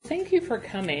thank you for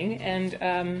coming,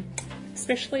 and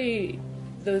especially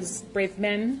those brave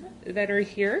men that are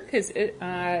here, because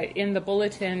in the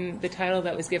bulletin, the title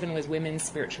that was given was Women's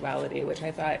Spirituality, which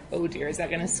I thought, oh dear, is that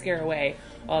going to scare away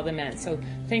all the men? So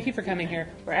thank you for coming here.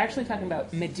 We're actually talking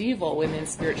about medieval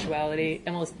women's spirituality,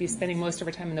 and we'll be spending most of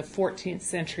our time in the 14th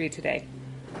century today.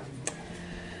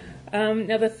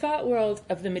 Now, the thought world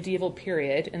of the medieval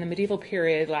period, and the medieval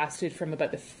period lasted from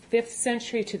about the 5th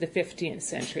century to the 15th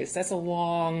century, so that's a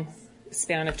long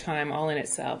span of time all in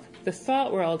itself. The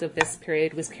thought world of this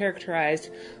period was characterized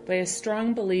by a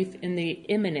strong belief in the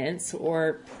immanence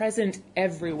or present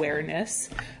everywhereness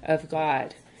of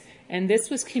God. And this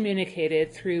was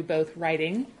communicated through both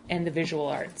writing and the visual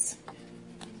arts.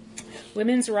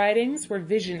 Women's writings were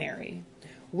visionary.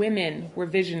 Women were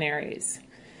visionaries.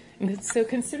 And so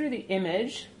consider the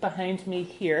image behind me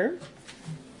here,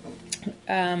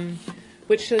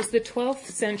 which shows the 12th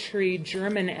century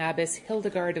German abbess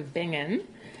Hildegard of Bingen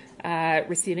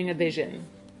receiving a vision.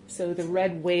 So the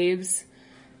red waves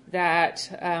that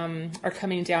are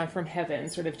coming down from heaven,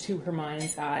 sort of to her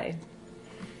mind's eye,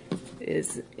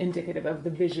 is indicative of the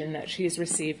vision that she is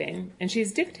receiving. And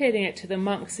she's dictating it to the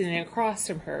monk sitting across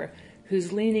from her,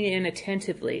 who's leaning in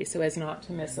attentively so as not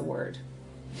to miss a word.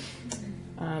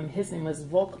 His name was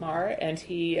Volkmar, and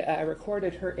he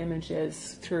recorded her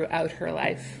images throughout her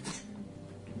life.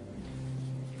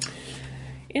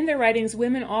 In their writings,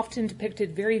 women often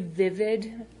depicted very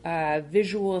vivid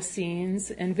visual scenes,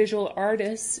 and visual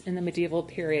artists in the medieval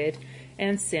period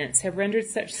and since have rendered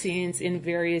such scenes in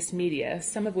various media,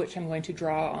 some of which I'm going to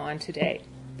draw on today.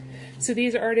 So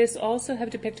these artists also have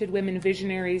depicted women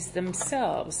visionaries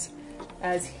themselves,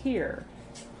 as here,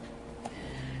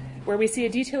 where we see a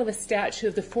detail of a statue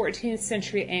of the 14th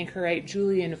century anchorite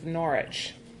Julian of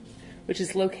Norwich, which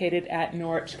is located at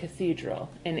Norwich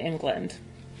Cathedral in England.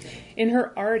 In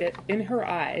her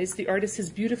eyes, the artist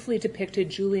has beautifully depicted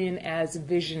Julian as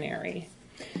visionary.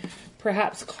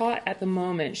 Perhaps caught at the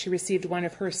moment she received one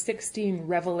of her 16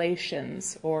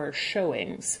 revelations or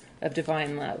showings of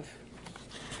divine love.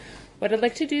 What I'd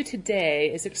like to do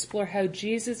today is explore how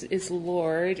Jesus is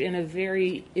Lord in a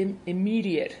very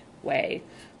immediate way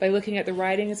by looking at the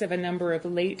writings of a number of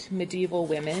late medieval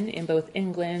women in both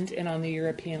England and on the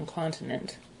European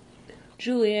continent.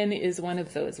 Julian is one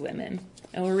of those women,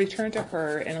 and we'll return to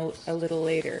her a little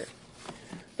later.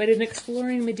 But in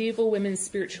exploring medieval women's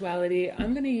spirituality,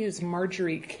 I'm going to use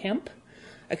Marjorie Kemp,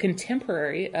 a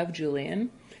contemporary of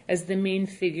Julian, as the main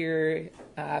figure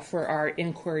for our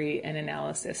inquiry and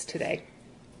analysis today.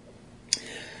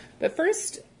 But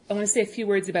first, I want to say a few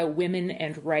words about women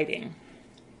and writing.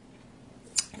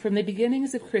 From the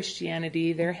beginnings of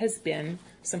Christianity, there has been,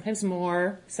 sometimes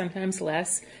more, sometimes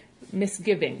less,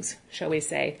 misgivings, shall we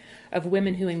say, of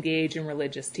women who engage in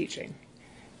religious teaching.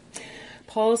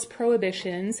 Paul's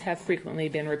prohibitions have frequently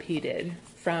been repeated.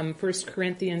 From 1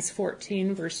 Corinthians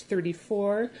 14, verse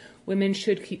 34, women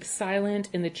should keep silent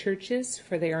in the churches,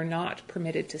 for they are not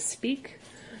permitted to speak.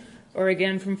 Or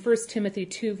again from 1 Timothy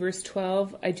 2, verse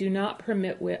 12, I do not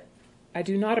permit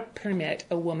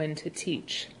a woman to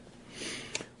teach.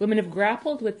 Women have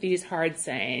grappled with these hard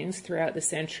sayings throughout the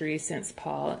centuries since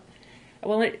Paul.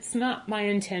 Well, it's not my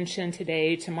intention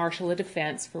today to marshal a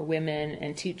defense for women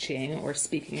and teaching or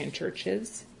speaking in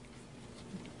churches,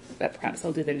 but perhaps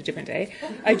I'll do that a different day.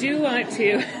 I do want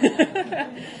to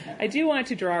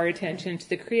draw our attention to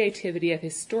the creativity of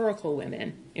historical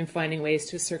women in finding ways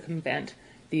to circumvent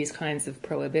these kinds of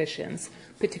prohibitions,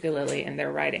 particularly in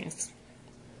their writings.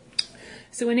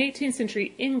 So in 18th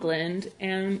century England,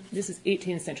 and this is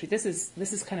 18th century, this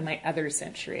is kind of my other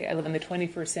century. I live in the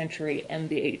 21st century and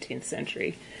the 18th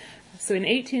century. So in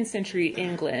 18th century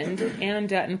England, Anne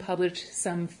Dutton published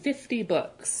some 50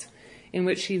 books in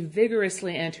which she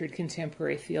vigorously entered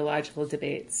contemporary theological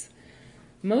debates.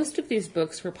 Most of these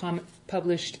books were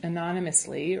published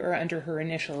anonymously or under her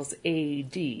initials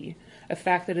A.D., a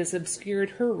fact that has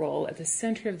obscured her role at the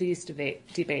center of these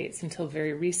debates until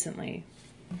very recently.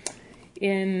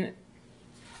 In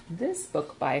this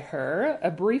book by her,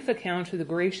 A Brief Account of the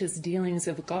Gracious Dealings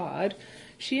of God,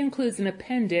 she includes an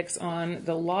appendix on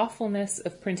the lawfulness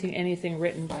of printing anything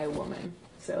written by a woman.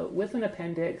 So with an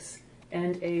appendix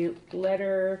and a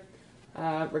letter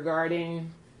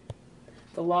regarding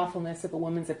the lawfulness of a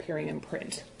woman's appearing in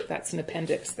print. That's an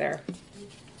appendix there.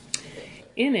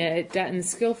 In it, Dutton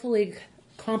skillfully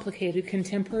complicated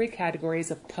contemporary categories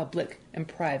of public and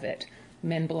private.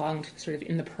 Men belonged sort of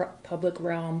in the public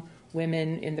realm,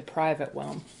 women in the private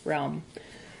realm.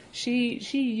 She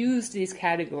used these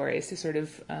categories to sort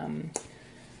of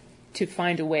to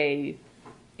find a way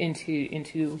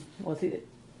into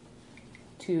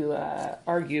to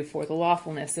argue for the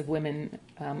lawfulness of women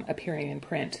appearing in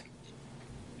print.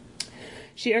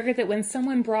 She argued that when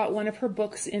someone brought one of her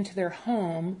books into their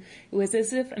home, it was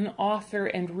as if an author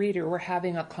and reader were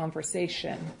having a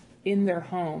conversation in their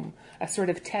home, a sort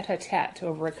of tete-a-tete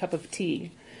over a cup of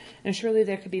tea. And surely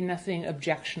there could be nothing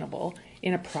objectionable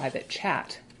in a private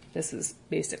chat. This is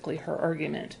basically her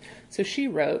argument. So she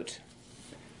wrote,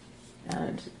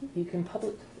 and you can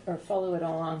follow it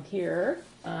along here.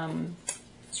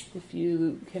 If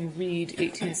you can read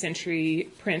 18th century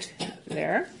print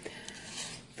there.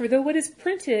 For though what is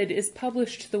printed is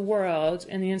published to the world,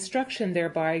 and the instruction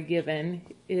thereby given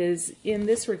is in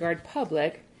this regard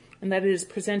public, and that it is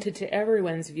presented to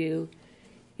everyone's view,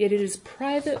 yet it is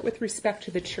private with respect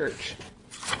to the church.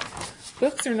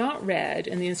 Books are not read,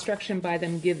 and the instruction by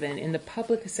them given in the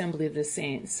public assembly of the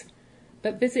saints,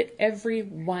 but visit every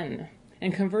one,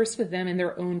 and converse with them in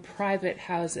their own private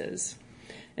houses.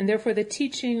 And therefore the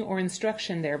teaching or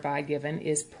instruction thereby given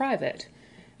is private,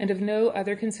 and of no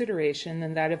other consideration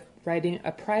than that of writing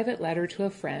a private letter to a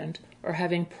friend or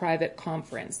having private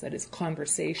conference, that is,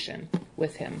 conversation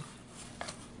with him.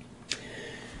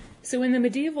 So in the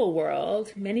medieval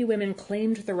world, many women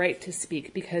claimed the right to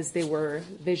speak because they were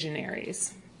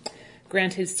visionaries,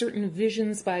 granted certain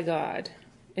visions by God.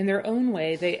 In their own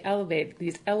way,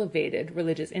 these elevated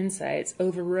religious insights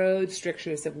overrode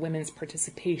strictures of women's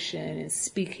participation in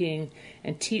speaking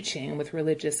and teaching with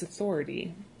religious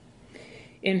authority.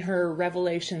 In her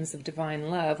Revelations of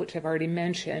Divine Love, which I've already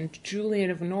mentioned,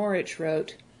 Julian of Norwich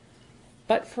wrote,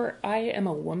 "But for I am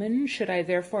a woman, should I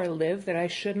therefore live that I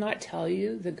should not tell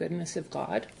you the goodness of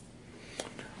God?"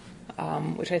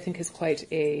 Which I think is quite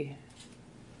a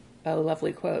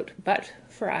lovely quote. But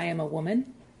for I am a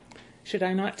woman, should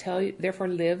I not therefore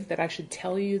live that I should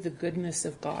tell you the goodness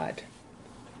of God?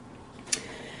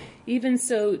 Even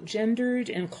so, gendered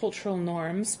and cultural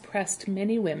norms pressed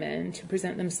many women to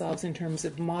present themselves in terms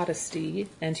of modesty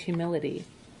and humility.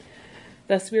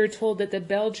 Thus, we are told that the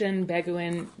Belgian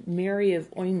Beguine Mary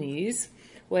of Oignies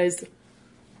was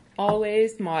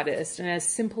always modest and as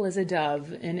simple as a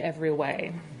dove in every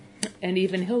way. And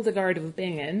even Hildegard of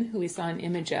Bingen, who we saw an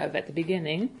image of at the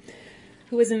beginning,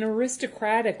 who was an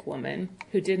aristocratic woman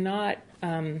who did not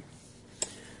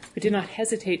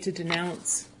hesitate to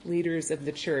denounce leaders of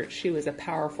the church. She was a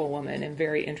powerful woman and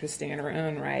very interesting in her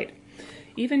own right.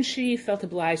 Even she felt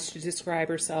obliged to describe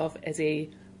herself as a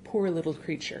poor little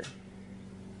creature.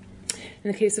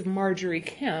 In the case of Marjorie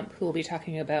Kemp, who we'll be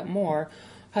talking about more,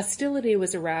 hostility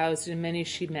was aroused in many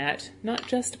she met, not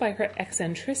just by her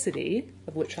eccentricity,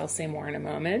 of which I'll say more in a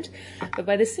moment, but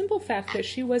by the simple fact that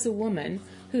she was a woman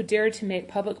who dared to make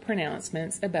public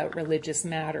pronouncements about religious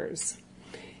matters.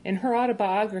 In her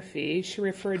autobiography, she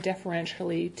referred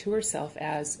deferentially to herself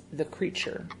as the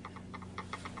creature,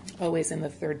 always in the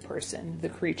third person, the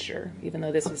creature, even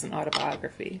though this was an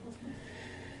autobiography.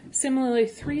 Similarly,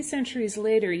 3 centuries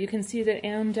later, you can see that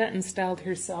Anne Dutton styled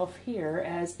herself here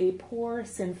as a poor,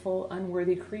 sinful,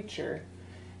 unworthy creature.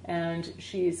 And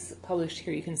she's published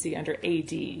here, you can see, under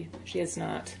A.D. She has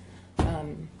not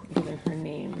given her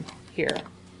name here.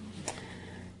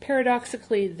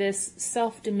 Paradoxically, this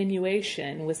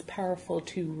self-diminution was powerful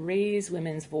to raise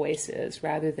women's voices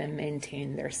rather than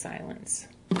maintain their silence.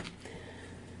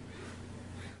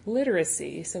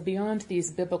 Literacy, so beyond these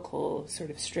biblical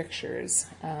sort of strictures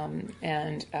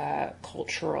and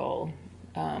cultural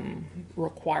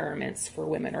requirements for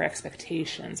women or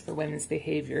expectations for women's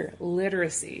behavior,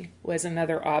 literacy was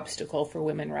another obstacle for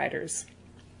women writers.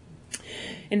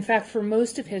 In fact, for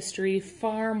most of history,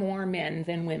 far more men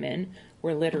than women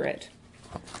were literate.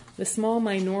 The small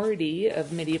minority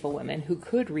of medieval women who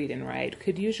could read and write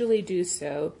could usually do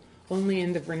so only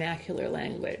in the vernacular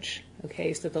language,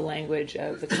 okay, so the language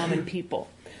of the common people,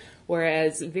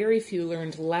 whereas very few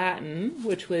learned Latin,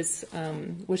 which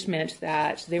meant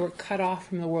that they were cut off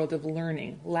from the world of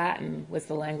learning. Latin was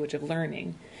the language of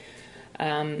learning,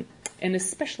 and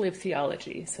especially of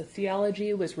theology. So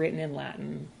theology was written in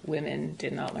Latin. Women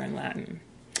did not learn Latin.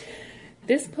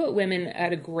 This put women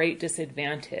at a great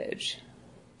disadvantage,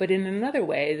 but in another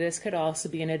way, this could also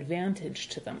be an advantage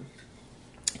to them.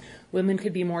 Women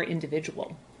could be more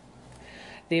individual.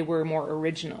 They were more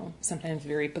original, sometimes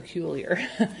very peculiar,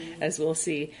 as we'll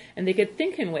see, and they could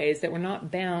think in ways that were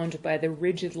not bound by the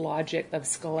rigid logic of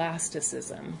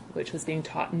scholasticism, which was being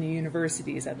taught in the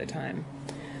universities at the time,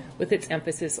 with its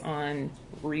emphasis on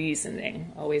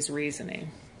reasoning, always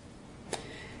reasoning.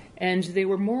 And they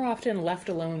were more often left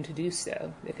alone to do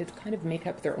so. They could kind of make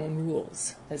up their own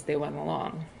rules as they went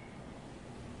along.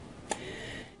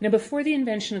 Now, before the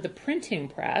invention of the printing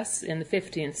press in the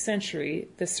 15th century,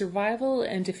 the survival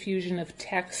and diffusion of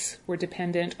texts were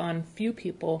dependent on a few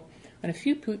people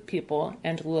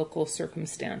and local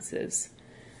circumstances.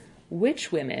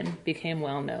 Which women became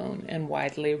well known and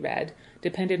widely read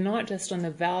depended not just on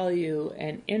the value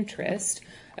and interest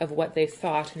of what they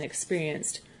thought and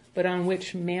experienced, but on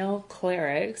which male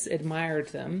clerics admired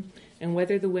them and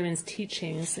whether the women's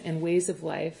teachings and ways of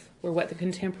life were what the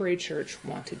contemporary church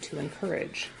wanted to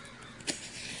encourage.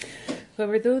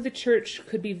 However, though the church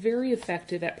could be very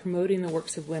effective at promoting the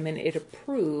works of women it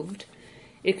approved,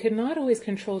 it could not always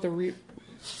control the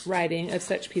writing of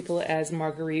such people as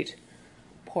Marguerite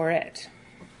Porete,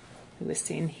 who is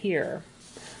seen here.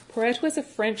 Porete was a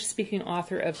French-speaking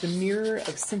author of The Mirror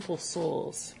of Simple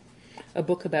Souls, a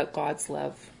book about God's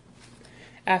love.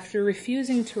 After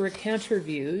refusing to recant her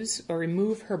views or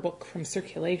remove her book from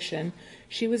circulation,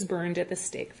 she was burned at the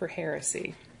stake for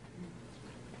heresy.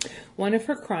 One of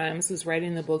her crimes was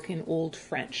writing the book in Old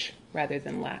French rather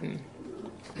than Latin.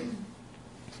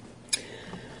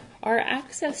 Our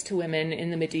access to women in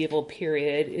the medieval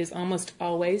period is almost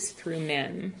always through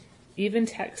men. Even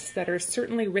texts that are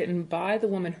certainly written by the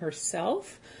woman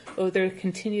herself owe their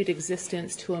continued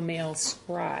existence to a male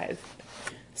scribe.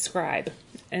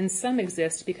 And some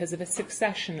exist because of a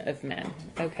succession of men,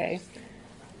 okay?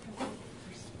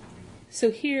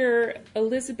 So here,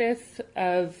 Elizabeth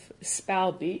of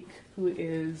Spalbeek, who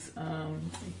is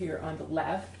here on the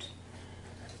left,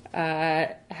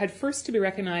 had first to be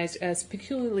recognized as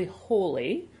peculiarly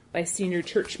holy by senior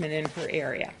churchmen in her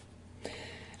area.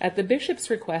 At the bishop's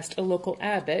request, a local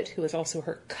abbot, who was also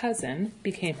her cousin,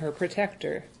 became her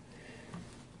protector.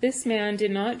 This man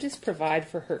did not just provide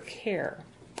for her care.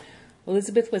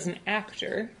 Elizabeth was an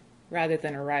actor rather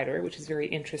than a writer, which is very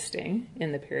interesting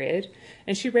in the period,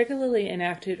 and she regularly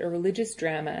enacted a religious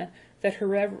drama that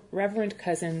her reverend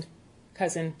cousin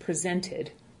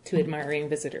presented to admiring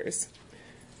visitors.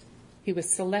 He was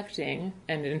selecting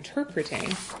and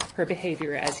interpreting her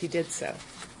behavior as he did so.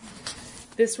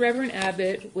 This Reverend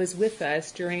Abbot was with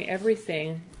us during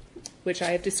everything which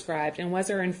I have described and was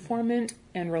our informant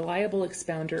and reliable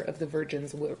expounder of the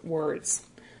Virgin's words.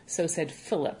 So said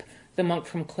Philip, the monk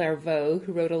from Clairvaux,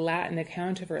 who wrote a Latin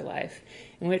account of her life,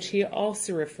 in which he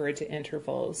also referred to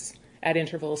at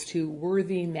intervals to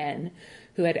worthy men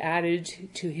who had added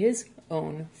to his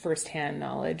own first-hand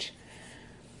knowledge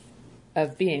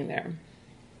of being there.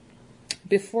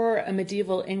 Before a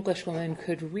medieval Englishwoman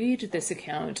could read this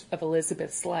account of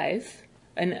Elizabeth's life,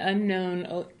 an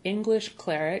unknown English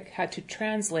cleric had to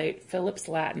translate Philip's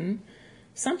Latin,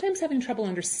 sometimes having trouble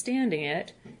understanding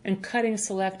it and cutting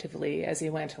selectively as he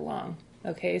went along.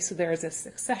 Okay, so there is a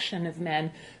succession of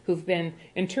men who've been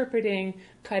interpreting,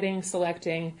 cutting,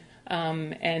 selecting,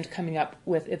 and coming up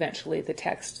with eventually the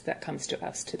text that comes to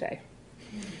us today.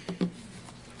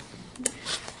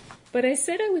 But I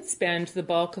said I would spend the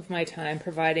bulk of my time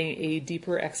providing a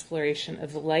deeper exploration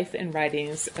of the life and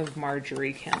writings of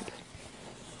Margery Kempe.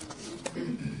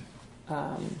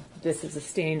 This is a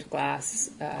stained glass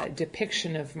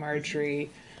depiction of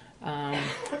Margery.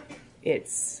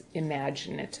 It's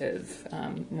imaginative,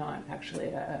 not actually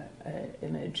an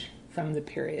image from the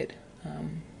period.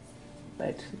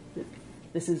 But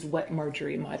this is what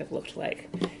Margery might have looked like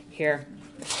here.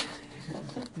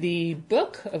 The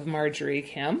book of Margery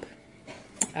Kempe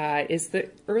is the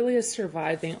earliest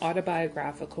surviving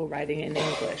autobiographical writing in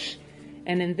English,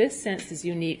 and in this sense is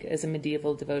unique as a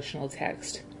medieval devotional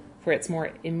text, for it's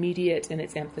more immediate in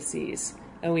its emphases,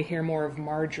 and we hear more of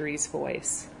Margery's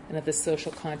voice and of the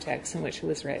social context in which it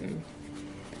was written.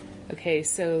 Okay,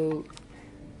 so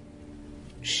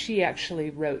she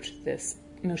actually wrote this.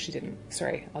 No, she didn't.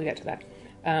 Sorry, I'll get to that.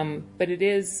 But it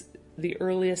is the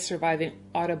earliest surviving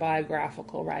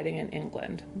autobiographical writing in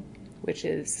England, which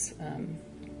is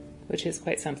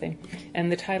quite something.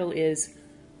 And the title is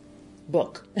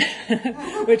Book,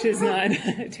 which is not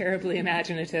terribly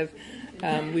imaginative.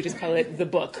 We just call it The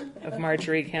Book of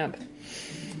Margery Kempe.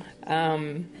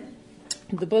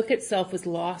 The book itself was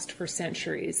lost for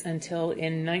centuries until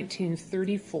in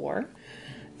 1934,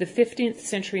 the 15th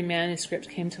century manuscript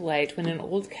came to light when an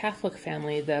old Catholic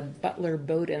family, the Butler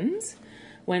Bowdens,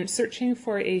 went searching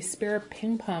for a spare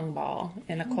ping pong ball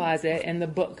in a closet, and the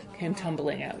book came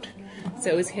tumbling out. So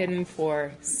it was hidden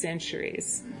for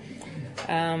centuries.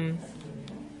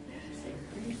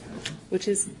 Which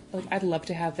is, I'd love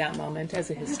to have that moment as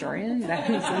a historian. That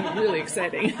is really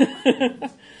exciting.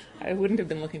 I wouldn't have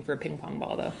been looking for a ping pong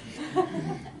ball, though.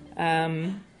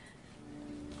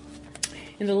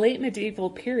 In the late medieval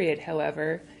period,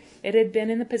 however, it had been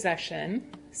in the possession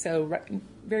so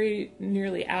very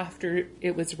nearly after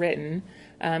it was written,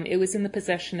 it was in the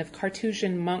possession of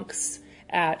Carthusian monks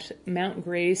at Mount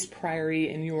Grace Priory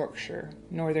in Yorkshire,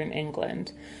 northern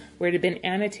England, where it had been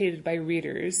annotated by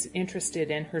readers interested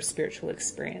in her spiritual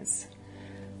experience.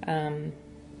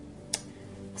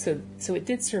 So it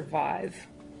did survive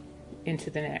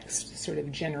into the next sort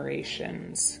of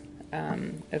generations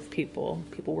of people.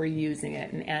 People were using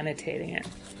it and annotating it.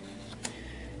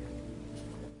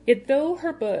 Though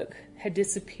her book had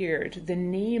disappeared, the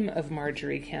name of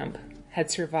Margery Kempe had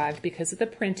survived because of the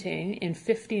printing in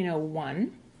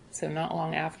 1501, so not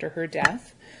long after her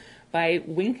death, by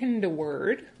Wynkyn de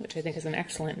Worde, which I think is an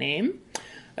excellent name,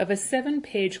 of a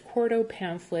 7-page quarto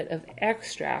pamphlet of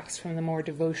extracts from the more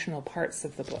devotional parts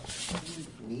of the book.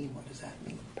 Name, what does that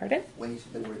mean? Pardon? When you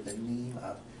said the word, the name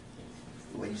of,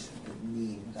 when you said the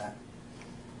name, that...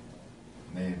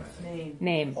 Name, I think.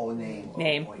 Name. Oh, name.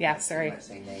 Name, oh, yeah, sorry. I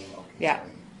say name, okay, Yeah.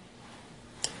 sorry.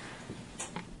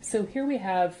 So here we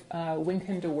have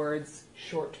Wynkyn de Worde's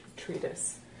short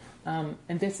treatise, and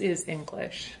this is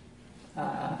English.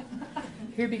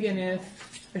 Here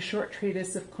beginneth a short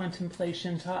treatise of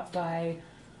contemplation taught by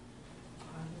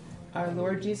our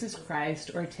Lord Jesus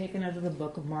Christ, or taken out of the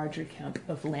book of Margery Kempe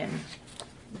of Lynn.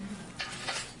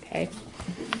 Okay.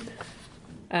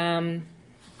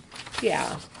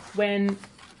 When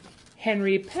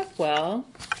Henry Pepwell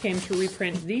came to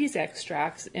reprint these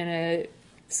extracts in a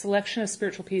selection of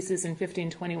spiritual pieces in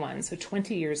 1521, so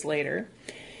 20 years later,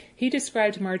 he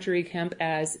described Margery Kempe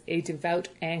as a devout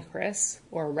anchoress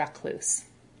or recluse.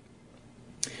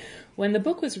 When the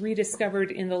book was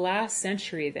rediscovered in the last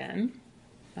century then,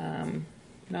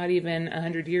 not even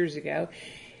 100 years ago,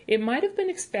 it might have been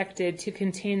expected to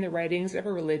contain the writings of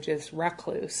a religious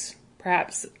recluse,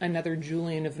 perhaps another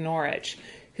Julian of Norwich,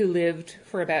 who lived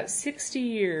for about 60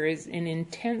 years in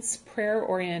intense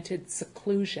prayer-oriented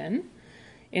seclusion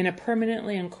in a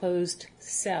permanently enclosed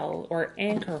cell or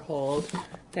anchor hold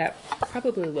that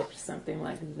probably looked something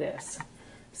like this.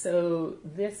 So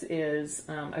this is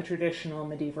a traditional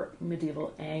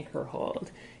medieval anchor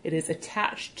hold. It is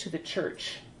attached to the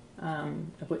church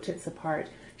of which it's a part.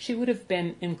 She would have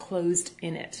been enclosed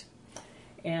in it.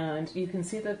 And you can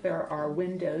see that there are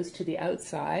windows to the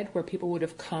outside where people would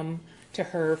have come to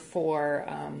her for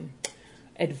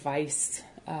advice,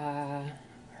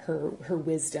 her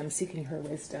wisdom, seeking her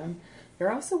wisdom.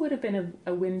 There also would have been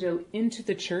a window into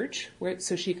the church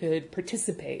so she could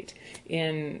participate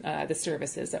in the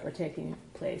services that were taking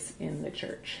place in the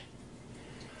church.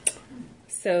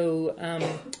 So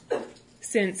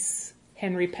since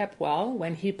Henry Pepwell,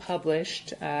 when he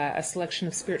published a selection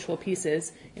of spiritual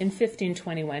pieces in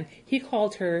 1521, he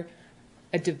called her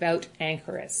a devout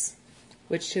anchoress,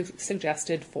 which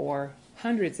suggested for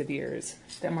hundreds of years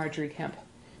that Margery Kempe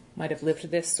might have lived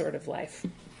this sort of life.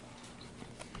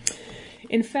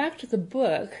 In fact, the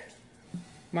book,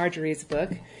 Margery's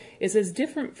book, is as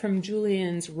different from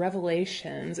Julian's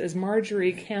revelations as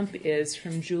Margery Kempe is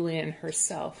from Julian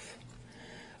herself.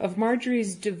 Of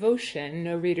Margery's devotion,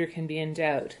 no reader can be in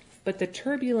doubt, but the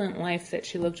turbulent life that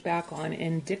she looked back on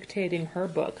in dictating her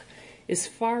book is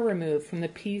far removed from the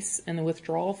peace and the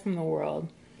withdrawal from the world,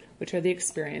 which are the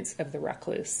experience of the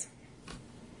recluse.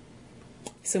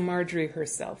 So Margery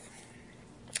herself.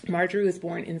 Margery was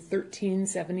born in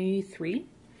 1373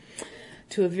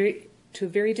 to a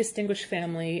very distinguished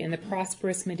family in the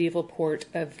prosperous medieval port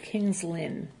of King's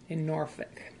Lynn in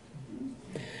Norfolk.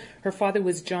 Her father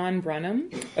was John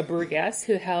Brunham, a burgess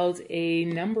who held a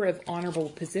number of honorable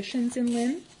positions in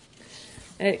Lynn.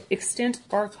 Extant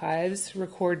archives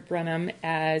record Brunham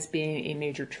as being a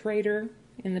major trader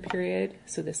in the period.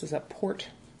 So this was a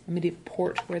medieval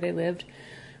port where they lived.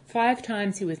 5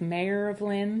 times he was mayor of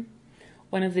Lynn,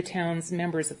 one of the town's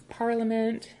members of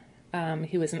parliament.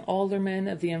 He was an alderman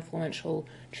of the influential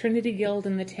Trinity Guild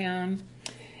in the town.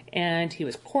 And he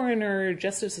was coroner,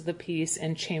 justice of the peace,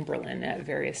 and chamberlain at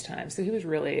various times. So he was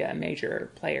really a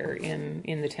major player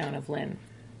in the town of Lynn.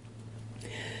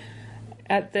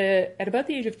 At about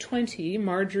the age of 20,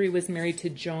 Margery was married to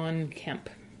John Kempe.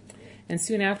 And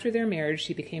soon after their marriage,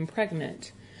 she became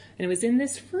pregnant. And it was in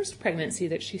this first pregnancy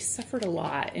that she suffered a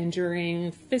lot,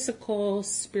 enduring physical,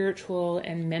 spiritual,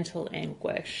 and mental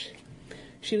anguish.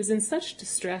 She was in such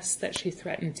distress that she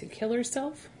threatened to kill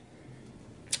herself.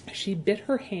 She bit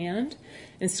her hand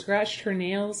and scratched her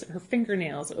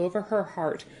fingernails over her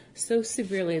heart so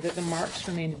severely that the marks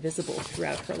remained visible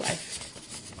throughout her life.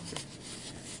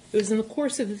 It was in the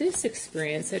course of this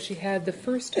experience that she had the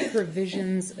first of her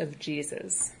visions of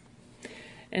Jesus.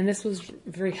 And this was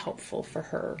very helpful for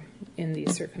her in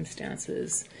these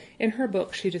circumstances. In her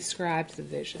book, she described the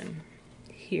vision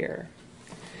here.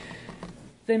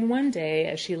 Then one day,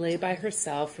 as she lay by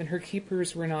herself and her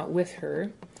keepers were not with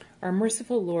her, our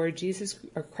merciful Lord Jesus,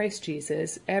 or Christ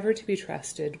Jesus, ever to be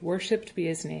trusted, worshipped be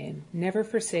his name, never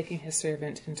forsaking his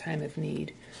servant in time of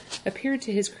need, appeared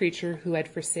to his creature who had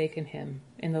forsaken him,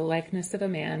 in the likeness of a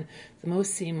man, the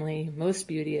most seemly, most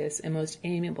beauteous, and most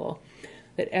amiable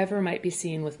that ever might be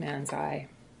seen with man's eye,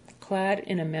 clad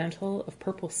in a mantle of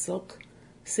purple silk,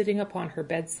 sitting upon her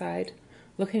bedside,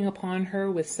 looking upon her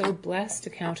with so blessed a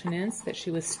countenance that she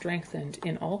was strengthened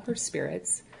in all her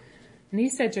spirits. And he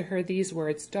said to her these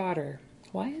words, "Daughter,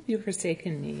 why have you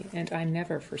forsaken me, and I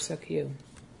never forsook you?"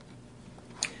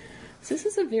 So this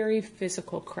is a very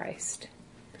physical Christ.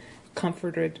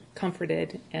 Comforted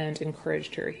and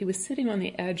encouraged her. He was sitting on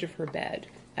the edge of her bed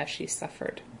as she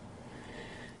suffered.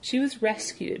 She was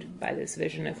rescued by this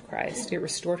vision of Christ. It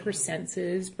restored her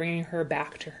senses, bringing her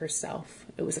back to herself.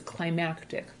 It was a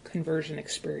climactic conversion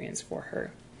experience for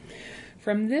her.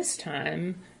 From this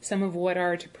time, some of what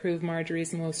are to prove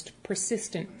Marjorie's most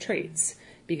persistent traits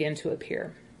begin to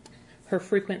appear. Her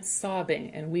frequent sobbing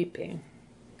and weeping.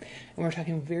 And we're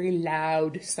talking very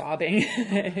loud sobbing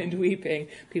and weeping.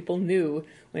 People knew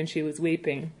when she was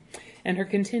weeping. And her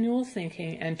continual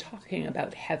thinking and talking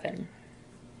about heaven.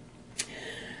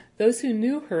 Those who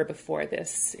knew her before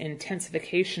this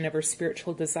intensification of her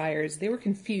spiritual desires, they were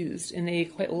confused, and they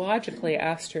quite logically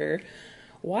asked her,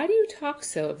 "Why do you talk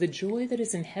so of the joy that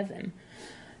is in heaven?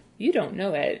 You don't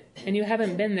know it, and you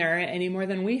haven't been there any more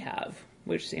than we have,"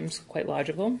 which seems quite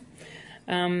logical.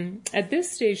 At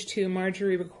this stage, too,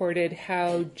 Marjorie recorded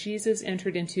how Jesus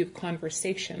entered into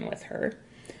conversation with her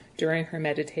during her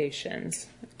meditations,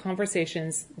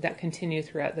 conversations that continue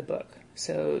throughout the book.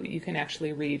 So you can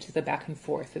actually read the back and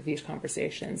forth of these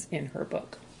conversations in her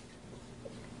book.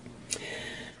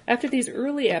 After these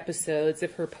early episodes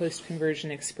of her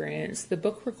post-conversion experience, the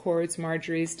book records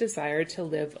Marjorie's desire to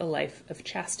live a life of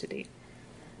chastity.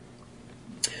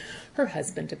 Her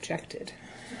husband objected.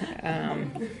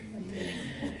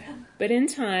 But in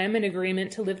time, an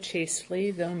agreement to live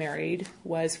chastely, though married,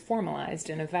 was formalized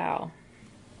in a vow.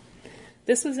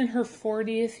 This was in her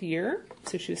 40th year,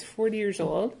 so she was 40 years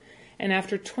old, and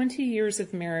after 20 years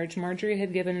of marriage, Marjorie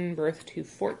had given birth to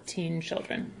 14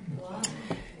 children. Wow.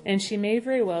 And she may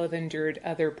very well have endured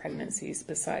other pregnancies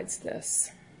besides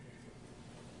this.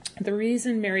 The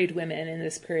reason married women in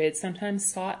this period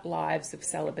sometimes sought lives of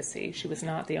celibacy, she was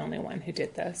not the only one who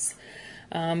did this,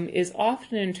 is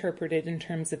often interpreted in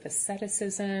terms of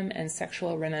asceticism and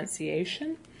sexual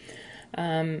renunciation,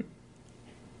 and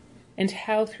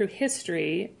how through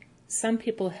history some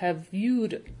people have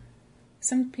viewed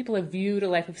a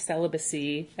life of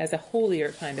celibacy as a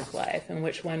holier kind of life in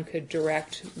which one could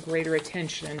direct greater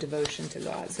attention and devotion to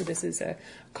God. So this is a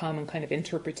common kind of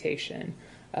interpretation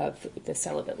of the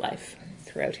celibate life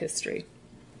throughout history.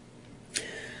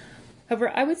 However,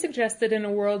 I would suggest that in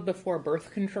a world before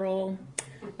birth control,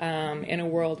 in a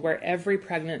world where every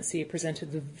pregnancy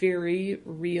presented the very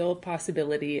real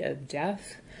possibility of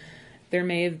death, there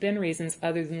may have been reasons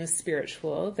other than the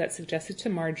spiritual that suggested to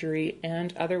Marjorie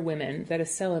and other women that a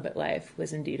celibate life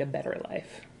was indeed a better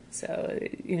life. So,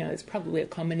 it's probably a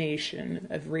combination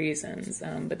of reasons,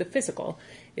 but the physical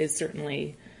is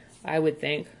certainly, I would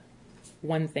think,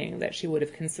 one thing that she would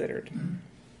have considered.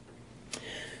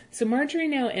 So Marjorie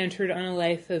now entered on a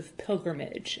life of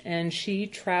pilgrimage, and she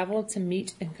traveled to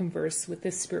meet and converse with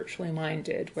the spiritually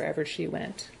minded wherever she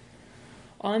went.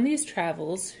 On these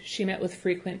travels, she met with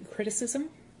frequent criticism,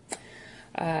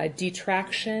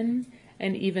 detraction,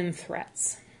 and even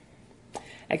threats.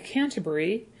 At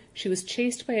Canterbury, she was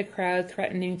chased by a crowd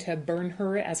threatening to burn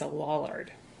her as a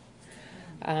Lollard.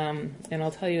 And I'll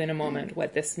tell you in a moment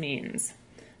what this means.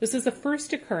 This was the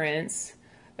first occurrence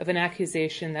of an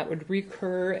accusation that would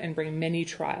recur and bring many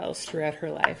trials throughout her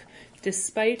life,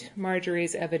 despite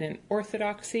Marjorie's evident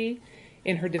orthodoxy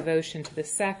in her devotion to the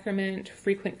sacrament,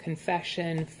 frequent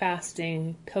confession,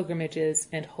 fasting, pilgrimages,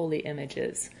 and holy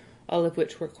images, all of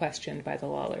which were questioned by the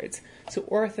Lollards. So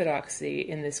orthodoxy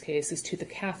in this case is to the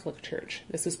Catholic Church.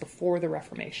 This is before the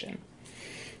Reformation.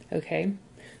 Okay?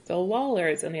 The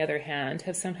Lollards, on the other hand,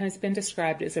 have sometimes been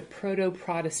described as a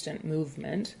proto-Protestant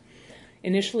movement,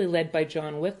 initially led by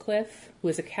John Wycliffe, who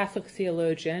was a Catholic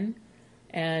theologian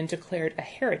and declared a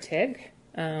heretic,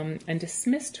 and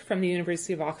dismissed from the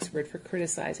University of Oxford for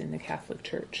criticizing the Catholic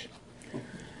Church.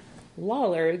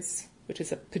 Lollards, which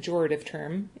is a pejorative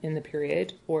term in the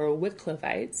period, or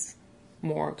Wycliffites,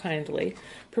 more kindly,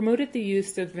 promoted the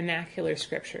use of vernacular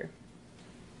scripture,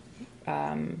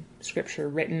 scripture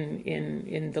written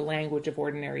in the language of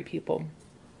ordinary people.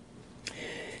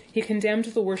 He condemned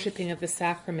the worshipping of the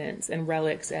sacraments and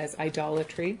relics as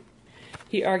idolatry.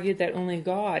 He argued that only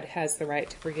God has the right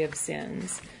to forgive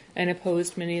sins and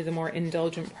opposed many of the more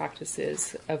indulgent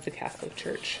practices of the Catholic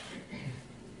Church.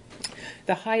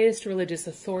 The highest religious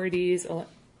authorities,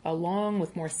 along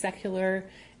with more secular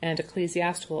and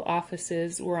ecclesiastical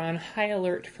offices, were on high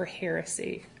alert for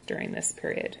heresy during this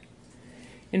period.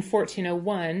 In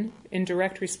 1401, in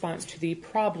direct response to the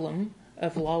problem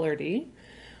of Lollardy,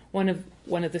 one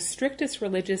of the strictest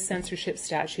religious censorship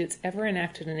statutes ever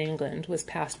enacted in England was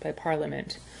passed by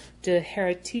Parliament, De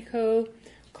Heretico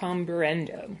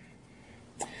Comburendo,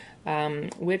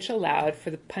 which allowed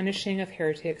for the punishing of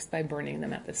heretics by burning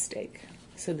them at the stake.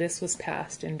 So this was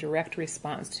passed in direct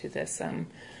response to this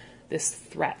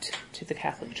threat to the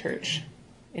Catholic Church,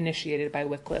 initiated by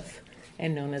Wycliffe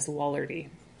and known as Lollardy.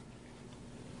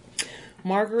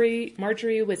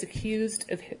 Marjorie was accused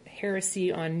of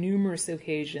heresy on numerous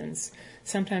occasions,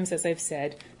 sometimes, as I've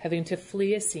said, having to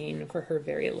flee a scene for her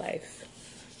very life.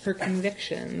 Her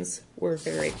convictions were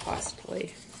very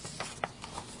costly.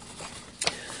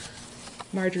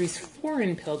 Marjorie's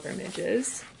foreign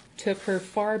pilgrimages took her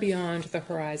far beyond the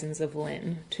horizons of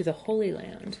Lynn, to the Holy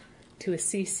Land, to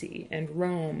Assisi and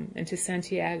Rome, and to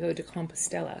Santiago de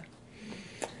Compostela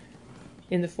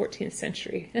in the 14th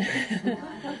century.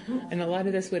 And a lot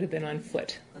of this would have been on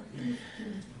foot.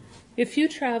 If few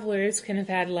travelers can have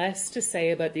had less to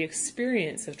say about the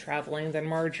experience of traveling than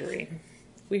Marjorie,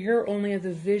 we hear only of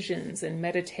the visions and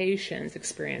meditations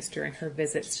experienced during her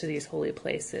visits to these holy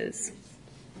places.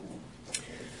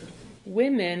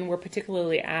 Women were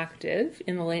particularly active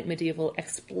in the late medieval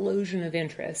explosion of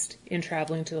interest in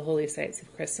traveling to the holy sites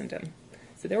of Christendom.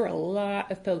 So there were a lot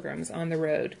of pilgrims on the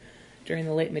road during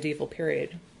the late medieval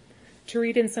period. To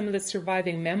read in some of the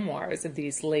surviving memoirs of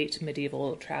these late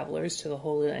medieval travelers to the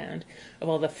Holy Land, of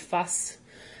all the fuss,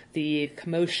 the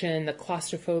commotion, the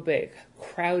claustrophobic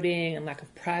crowding and lack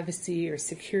of privacy or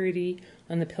security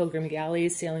on the pilgrim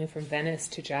galleys sailing from Venice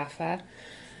to Jaffa.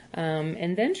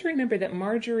 And then to remember that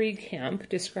Marjorie Kemp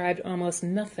described almost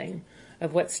nothing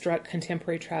of what struck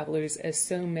contemporary travelers as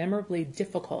so memorably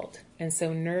difficult and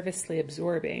so nervously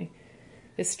absorbing,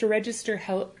 is to register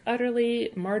how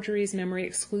utterly Marjorie's memory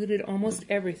excluded almost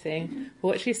everything but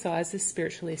what she saw as the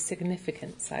spiritually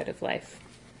significant side of life.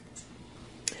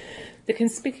 The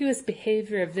conspicuous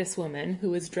behavior of this woman,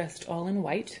 who was dressed all in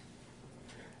white,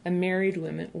 a married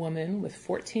woman with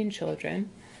 14 children,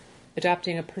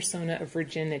 adopting a persona of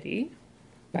virginity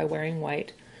by wearing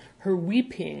white, her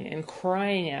weeping and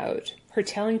crying out, her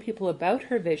telling people about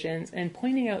her visions and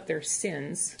pointing out their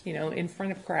sins, in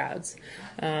front of crowds,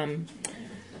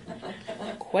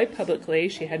 quite publicly.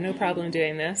 She had no problem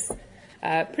doing this.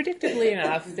 Predictably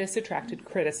enough, this attracted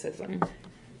criticism.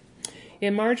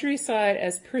 Yet Marjorie saw it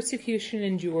as persecution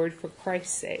endured for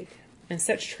Christ's sake, and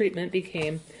such treatment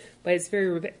became, by its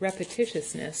very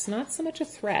repetitiousness, not so much a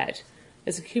threat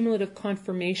as a cumulative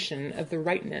confirmation of the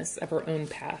rightness of her own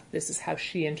path. This is how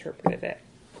she interpreted it.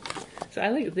 So I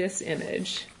like this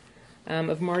image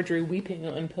of Marjorie weeping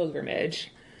on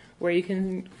pilgrimage, where you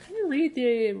can kind of read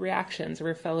the reactions of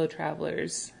her fellow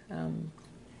travelers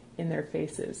in their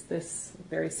faces. This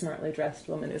very smartly dressed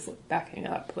woman is backing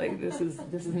up, like this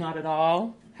is not at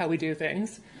all how we do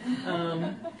things.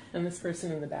 And this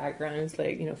person in the background is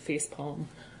like, face palm.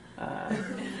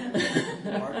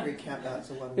 Marjorie Kemp, that's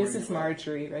the one. This is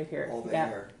Marjorie right here. All the yeah,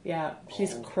 hair. yeah.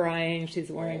 She's crying. She's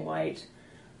wearing white.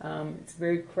 It's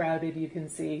very crowded, you can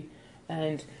see,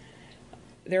 and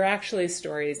there are actually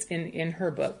stories in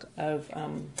her book of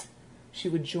she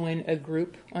would join a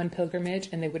group on pilgrimage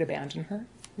and they would abandon her.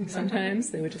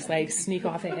 Sometimes they would just sneak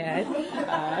off ahead.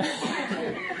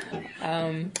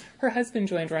 Her husband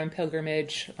joined her on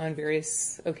pilgrimage on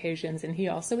various occasions, and he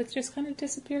also would just kind of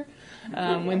disappear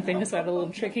when things got a little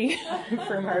tricky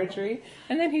for Marjorie.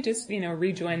 And then he just,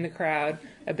 rejoined the crowd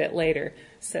a bit later.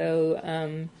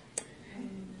 So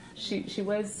she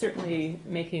was certainly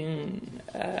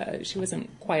she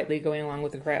wasn't quietly going along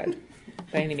with the crowd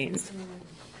by any means.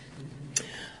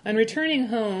 On returning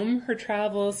home, her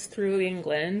travels through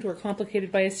England were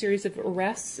complicated by a series of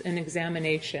arrests and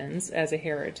examinations as a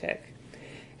heretic.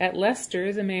 At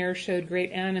Leicester, the mayor showed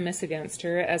great animus against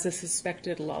her as a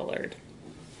suspected Lollard.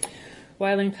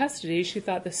 While in custody, she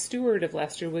thought the steward of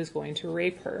Leicester was going to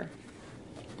rape her.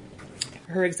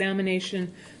 Her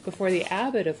examination before the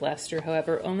abbot of Leicester,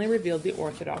 however, only revealed the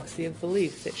orthodoxy of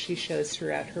belief that she shows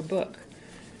throughout her book,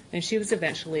 and she was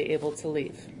eventually able to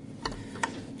leave.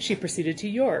 She proceeded to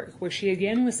York, where she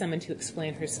again was summoned to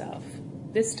explain herself,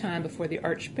 this time before the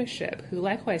archbishop, who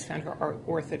likewise found her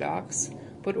orthodox,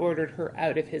 but ordered her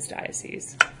out of his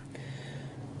diocese.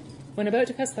 When about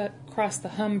to crossed the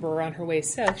Humber on her way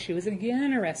south, she was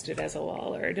again arrested as a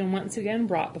Lollard and once again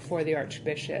brought before the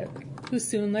Archbishop, who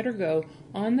soon let her go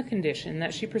on the condition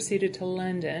that she proceeded to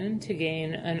London to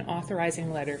gain an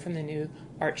authorizing letter from the new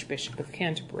Archbishop of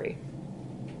Canterbury.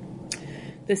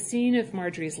 The scene of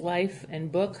Marjorie's life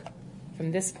and book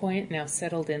from this point now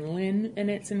settled in Lynn and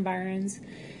its environs,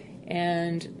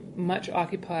 and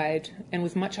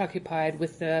was much occupied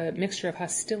with the mixture of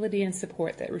hostility and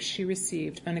support that she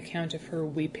received on account of her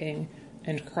weeping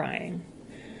and crying.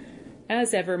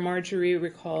 As ever, Marjorie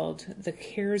recalled the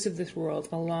cares of this world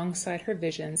alongside her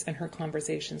visions and her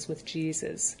conversations with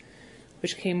Jesus,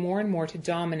 which came more and more to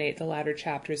dominate the latter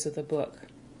chapters of the book.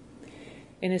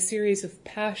 In a series of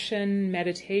passion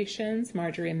meditations,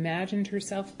 Marjorie imagined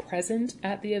herself present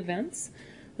at the events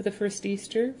of the first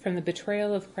Easter, from the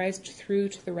betrayal of Christ through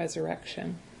to the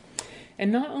resurrection.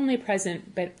 And not only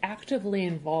present, but actively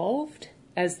involved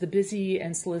as the busy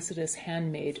and solicitous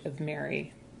handmaid of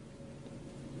Mary.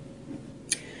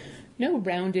 No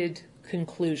rounded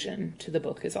conclusion to the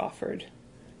book is offered.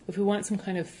 If we want some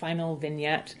kind of final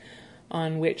vignette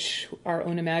on which our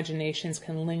own imaginations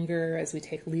can linger as we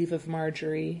take leave of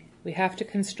Marjorie, we have to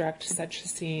construct such a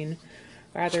scene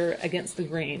rather against the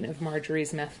grain of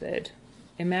Marjorie's method,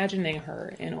 imagining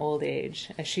her in old age,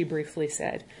 as she briefly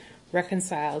said,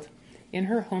 reconciled in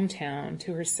her hometown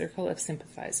to her circle of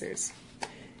sympathizers.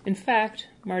 In fact,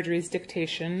 Marjorie's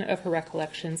dictation of her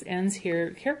recollections ends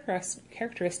here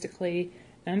characteristically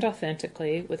and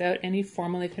authentically, without any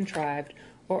formally contrived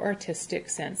or artistic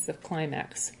sense of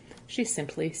climax. She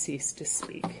simply ceased to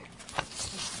speak.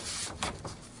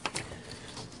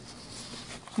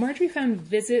 Marjorie found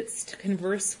visits to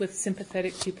converse with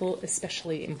sympathetic people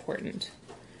especially important.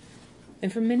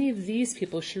 And from many of these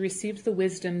people, she received the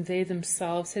wisdom they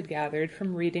themselves had gathered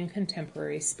from reading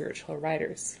contemporary spiritual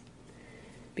writers.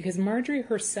 Because Marjorie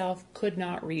herself could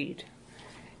not read,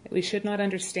 we should not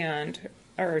underestimate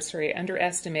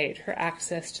her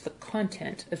access to the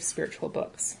content of spiritual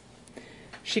books.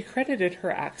 She credited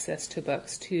her access to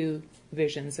books to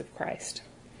visions of Christ.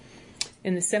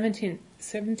 In the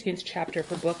 17th chapter of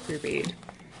her book we read,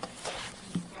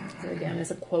 there again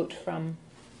is a quote from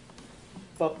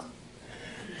book.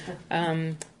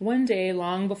 One day,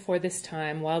 long before this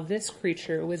time, while this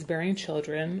creature was bearing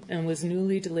children and was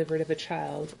newly delivered of a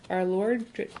child, our Lord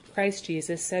Christ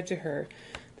Jesus said to her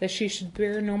that she should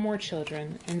bear no more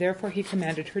children, and therefore he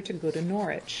commanded her to go to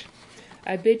Norwich.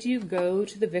 I bid you go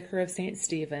to the vicar of St.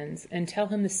 Stephen's and tell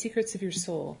him the secrets of your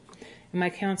soul and my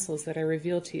counsels that I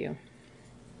reveal to you.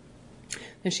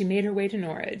 Then she made her way to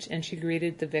Norwich, and she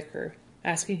greeted the vicar,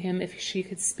 asking him if she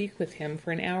could speak with him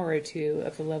for an hour or two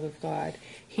of the love of God.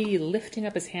 He, lifting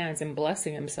up his hands and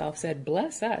blessing himself, said,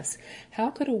 "Bless us! How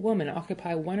could a woman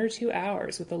occupy 1 or 2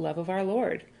 hours with the love of our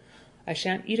Lord? I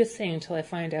shan't eat a thing till I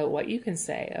find out what you can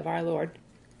say of our Lord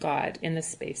God in the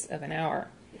space of an hour."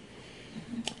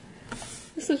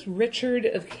 This was Richard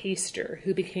of Caister,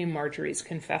 who became Marjorie's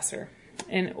confessor,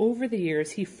 and over the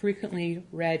years he frequently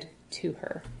read to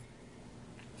her.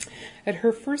 At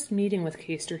her first meeting with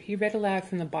Caister, he read aloud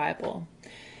from the Bible,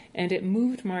 and it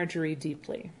moved Marjorie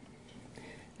deeply.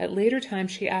 At later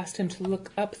times, she asked him to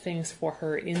look up things for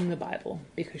her in the Bible,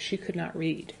 because she could not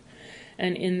read,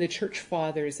 and in the Church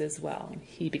Fathers as well.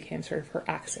 He became sort of her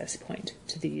access point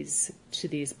to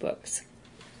these books.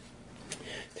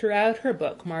 Throughout her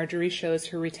book, Marjorie shows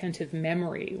her retentive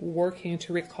memory, working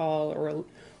to recall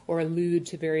or allude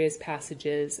to various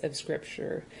passages of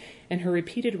Scripture, and her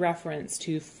repeated reference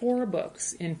to 4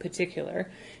 books in particular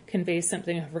conveys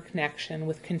something of her connection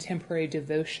with contemporary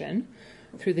devotion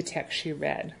through the text she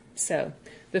read. So,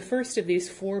 the first of these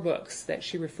 4 books that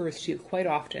she refers to quite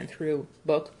often through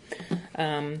book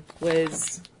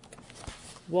was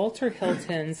Walter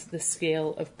Hilton's The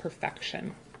Scale of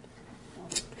Perfection.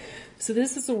 So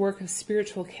this is a work of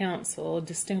spiritual counsel,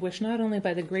 distinguished not only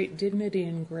by the great dignity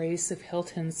and grace of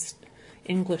Hilton's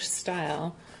English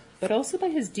style, but also by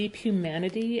his deep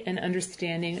humanity and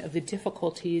understanding of the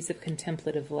difficulties of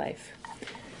contemplative life.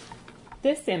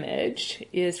 This image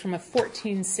is from a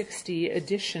 1460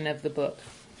 edition of the book,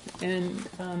 and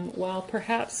while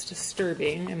perhaps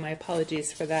disturbing, and my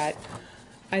apologies for that,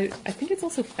 I think it's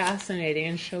also fascinating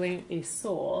in showing a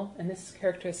soul, and this is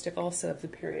characteristic also of the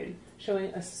period, showing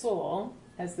a soul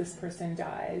as this person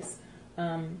dies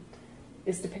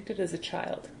is depicted as a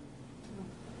child.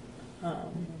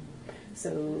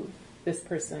 So this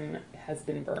person has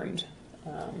been burned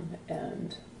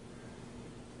and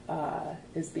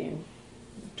is being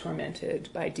tormented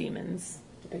by demons,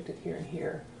 depicted here and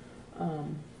here.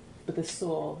 But the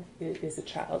soul is a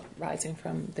child rising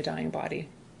from the dying body.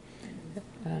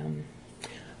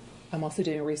 I'm also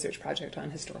doing a research project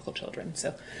on historical children,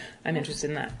 so I'm interested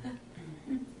in that.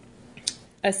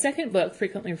 A second book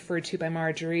frequently referred to by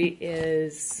Marjorie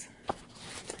is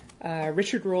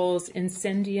Richard Roll's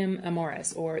Incendium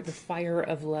Amoris, or The Fire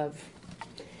of Love.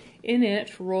 In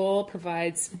it, Roll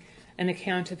provides an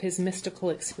account of his mystical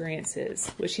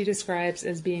experiences, which he describes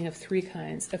as being of three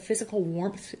kinds: a physical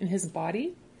warmth in his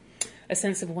body, a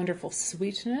sense of wonderful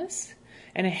sweetness,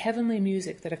 and a heavenly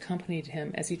music that accompanied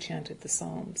him as he chanted the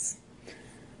Psalms.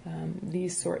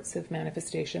 These sorts of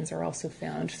manifestations are also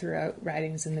found throughout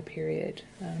writings in the period.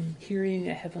 Hearing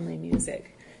a heavenly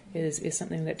music is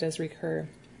something that does recur.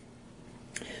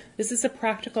 This is a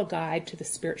practical guide to the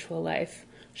spiritual life,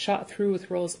 shot through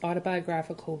with Roll's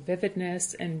autobiographical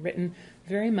vividness and written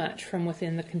very much from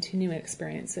within the continuing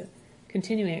experience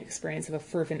of a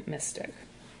fervent mystic.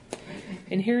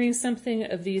 In hearing something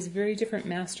of these very different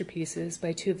masterpieces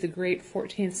by two of the great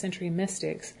 14th century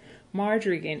mystics,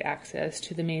 Marjorie gained access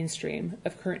to the mainstream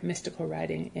of current mystical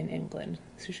writing in England.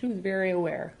 So she was very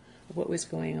aware of what was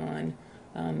going on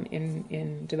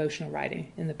in devotional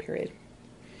writing in the period.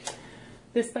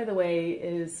 This, by the way,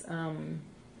 is an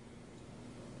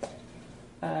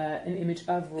image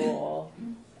of Roll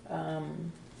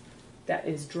that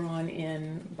is drawn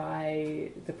in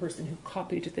by the person who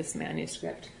copied this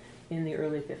manuscript in the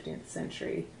early 15th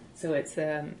century. So it's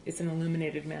an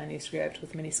illuminated manuscript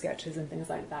with many sketches and things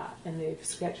like that, and they've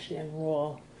sketched in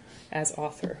Roll as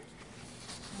author.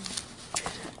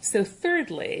 So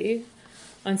thirdly,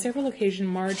 on several occasions,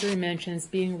 Marjorie mentions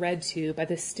being read to by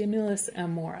the stimulus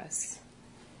amoris,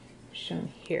 shown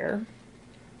here,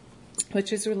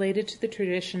 which is related to the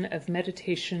tradition of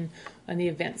meditation on the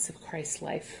events of Christ's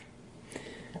life,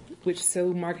 which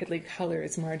so markedly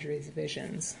colors Marjorie's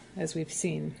visions, as we've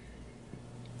seen.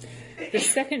 The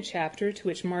second chapter, to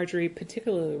which Marjorie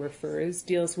particularly refers,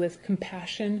 deals with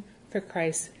compassion for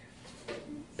Christ's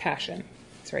passion.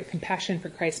 Compassion for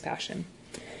Christ's passion.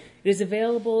 It is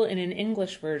available in an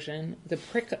English version, The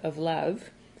Prick of Love,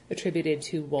 attributed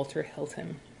to Walter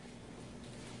Hilton.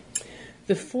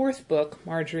 The fourth book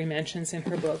Marjorie mentions in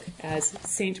her book as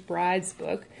St. Bride's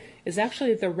book is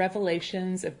actually the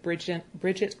Revelations of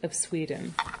Bridget of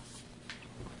Sweden,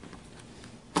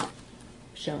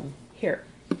 shown here.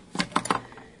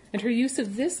 And her use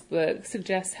of this book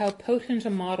suggests how potent a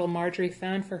model Marjorie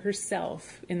found for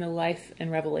herself in the life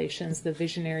and revelations of the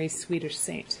visionary Swedish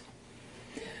saint.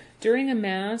 During a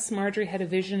Mass, Marjorie had a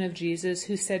vision of Jesus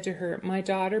who said to her, "My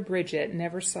daughter Bridget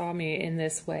never saw me in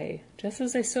this way. Just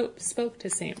as I spoke to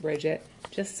Saint Bridget,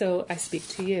 just so I speak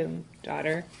to you,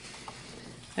 daughter.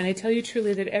 And I tell you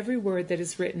truly that every word that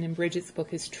is written in Bridget's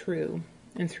book is true,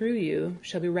 and through you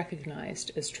shall be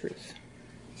recognized as truth."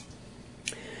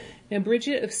 Now,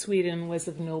 Bridget of Sweden was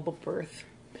of noble birth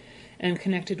and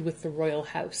connected with the royal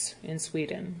house in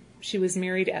Sweden. She was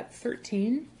married at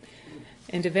 13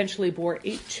 and eventually bore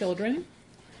 8 children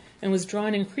and was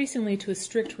drawn increasingly to a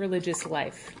strict religious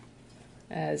life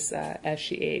as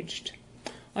she aged.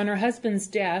 On her husband's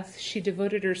death, she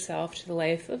devoted herself to the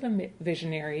life of a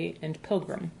visionary and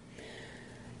pilgrim,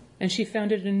 and she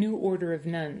founded a new order of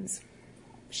nuns.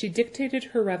 She dictated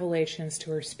her revelations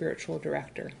to her spiritual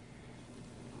director.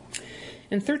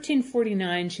 In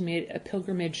 1349, she made a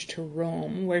pilgrimage to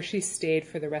Rome, where she stayed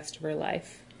for the rest of her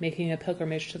life, making a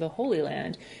pilgrimage to the Holy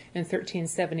Land in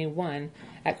 1371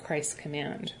 at Christ's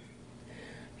command.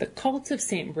 The cult of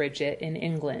St. Bridget in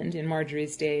England in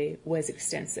Marjorie's day was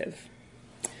extensive.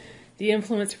 The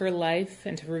influence of her life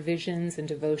and of her visions and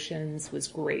devotions was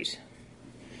great.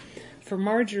 For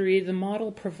Marjorie, the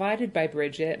model provided by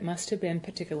Bridget must have been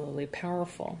particularly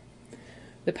powerful.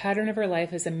 The pattern of her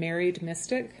life as a married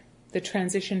mystic, the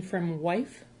transition from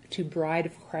wife to bride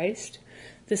of Christ,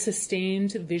 the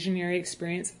sustained visionary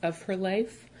experience of her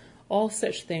life, all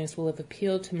such things will have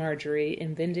appealed to Marjorie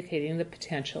in vindicating the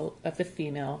potential of the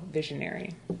female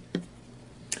visionary.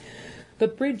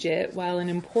 But Bridget, while an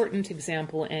important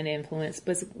example and influence,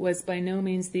 was by no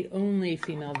means the only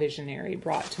female visionary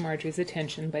brought to Marjorie's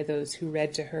attention by those who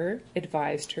read to her,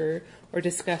 advised her, or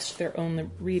discussed their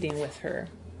own reading with her.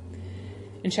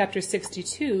 In chapter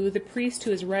 62, the priest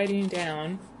who is writing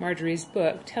down Marjorie's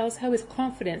book tells how his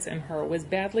confidence in her was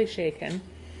badly shaken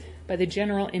by the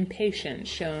general impatience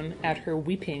shown at her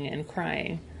weeping and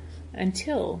crying,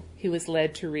 until he was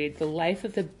led to read the life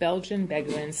of the Belgian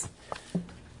Beguines,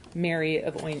 Mary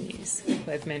of Oignies,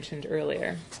 who I've mentioned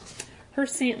earlier. Her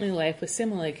saintly life was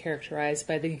similarly characterized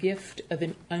by the gift of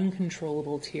an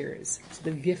uncontrollable tears. So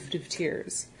the gift of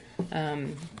tears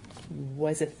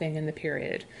was a thing in the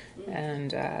period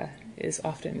and is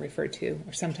often referred to,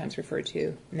 or sometimes referred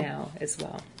to now as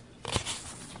well.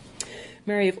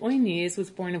 Mary of Oignies was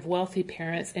born of wealthy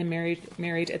parents and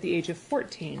married at the age of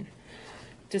 14,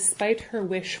 despite her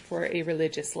wish for a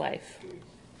religious life.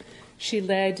 She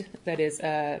led, that is,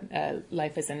 a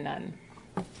life as a nun.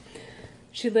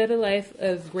 She led a life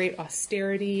of great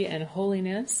austerity and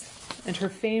holiness, and her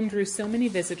fame drew so many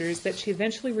visitors that she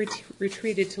eventually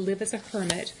retreated to live as a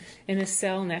hermit in a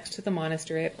cell next to the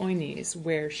monastery at Oignies,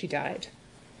 where she died.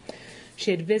 She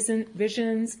had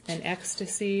visions and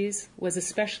ecstasies, was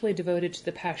especially devoted to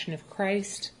the Passion of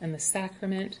Christ and the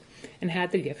sacrament, and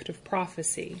had the gift of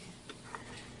prophecy.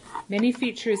 Many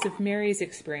features of Mary's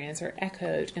experience are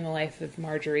echoed in the life of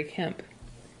Marjorie Kemp.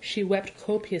 She wept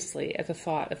copiously at the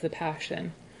thought of the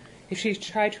Passion. If she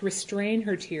tried to restrain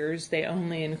her tears, they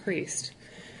only increased.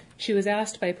 She was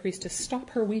asked by a priest to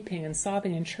stop her weeping and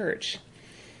sobbing in church.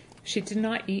 She did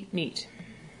not eat meat.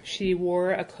 She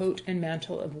wore a coat and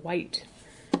mantle of white.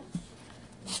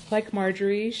 Like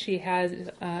Marjorie, she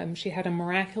had a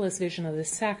miraculous vision of the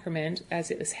sacrament as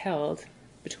it was held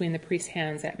between the priest's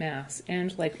hands at Mass.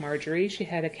 And like Marjorie, she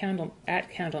had at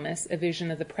Candlemas a vision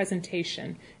of the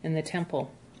presentation in the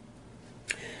temple.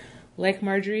 Like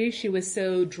Marjorie, she was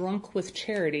so drunk with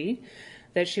charity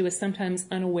that she was sometimes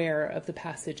unaware of the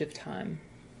passage of time.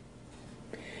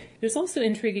 It is also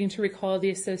intriguing to recall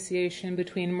the association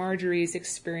between Marjorie's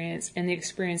experience and the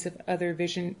experience of other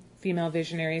female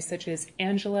visionaries such as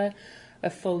Angela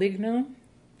of Foligno,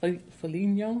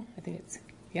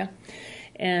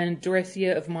 and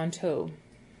Dorothea of Montaut.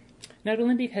 Not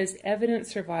only because evidence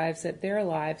survives that their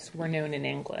lives were known in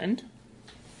England,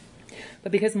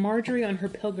 but because Marjorie on her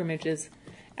pilgrimages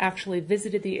actually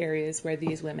visited the areas where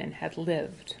these women had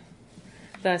lived.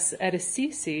 Thus, at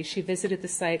Assisi, she visited the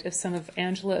site of some of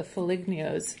Angela of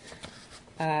Foligno's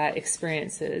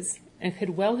experiences and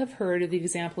could well have heard of the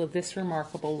example of this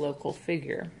remarkable local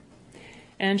figure.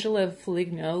 Angela of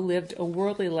Foligno lived a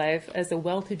worldly life as a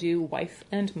well-to-do wife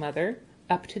and mother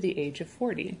up to the age of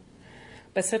 40,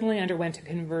 but suddenly underwent a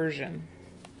conversion.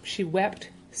 She wept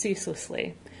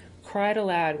ceaselessly, cried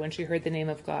aloud when she heard the name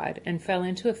of God, and fell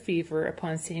into a fever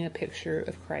upon seeing a picture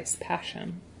of Christ's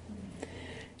Passion.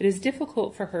 It was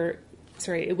difficult for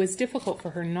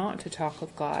her not to talk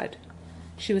of God.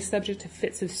 She was subject to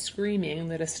fits of screaming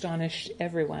that astonished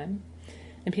everyone,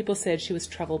 and people said she was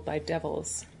troubled by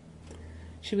devils.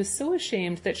 She was so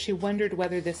ashamed that she wondered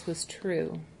whether this was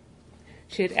true.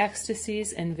 She had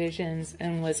ecstasies and visions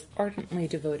and was ardently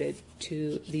devoted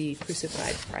to the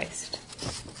crucified Christ.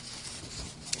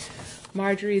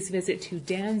 Marjorie's visit to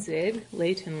Danzig,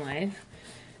 late in life,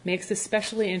 makes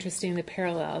especially interesting the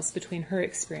parallels between her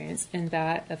experience and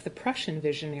that of the Prussian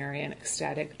visionary and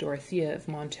ecstatic Dorothea of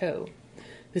Montaut,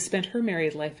 who spent her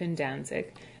married life in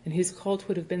Danzig and whose cult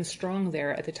would have been strong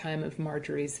there at the time of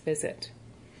Marjorie's visit.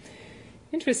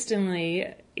 Interestingly,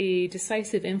 a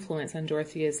decisive influence on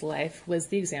Dorothea's life was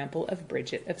the example of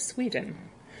Bridget of Sweden,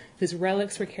 whose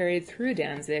relics were carried through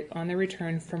Danzig on their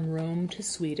return from Rome to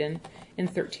Sweden in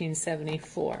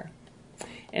 1374.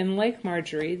 And like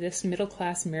Marjorie, this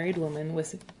middle-class married woman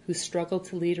who struggled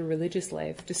to lead a religious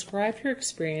life described her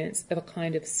experience of a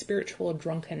kind of spiritual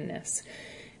drunkenness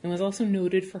and was also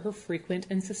noted for her frequent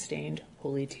and sustained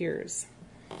holy tears.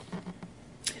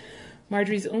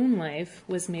 Marjorie's own life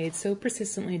was made so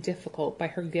persistently difficult by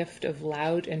her gift of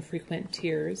loud and frequent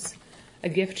tears, a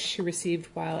gift she received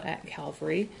while at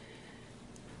Calvary.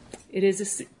 It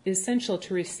is essential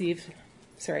to receive,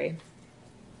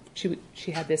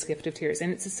 she had this gift of tears,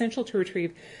 and it's essential to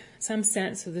retrieve some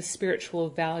sense of the spiritual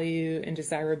value and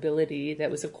desirability that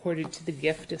was accorded to the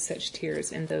gift of such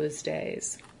tears in those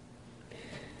days.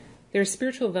 Their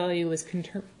spiritual value was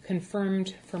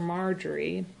confirmed for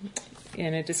Marjorie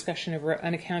in a discussion of her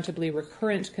unaccountably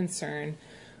recurrent concern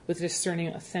with discerning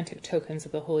authentic tokens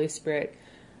of the Holy Spirit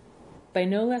by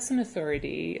no less an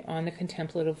authority on the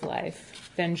contemplative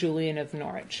life than Julian of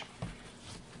Norwich,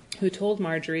 who told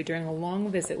Marjorie during a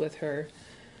long visit with her,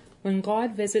 "When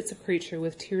God visits a creature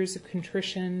with tears of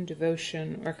contrition,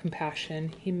 devotion, or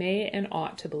compassion, he may and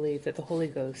ought to believe that the Holy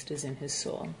Ghost is in his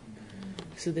soul."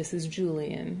 So this is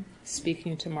Julian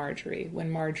speaking to Marjorie, when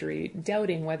Marjorie,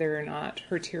 doubting whether or not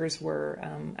her tears were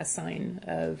a sign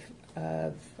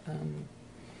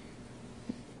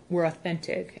were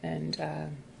authentic,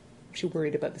 and she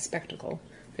worried about the spectacle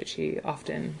that she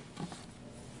often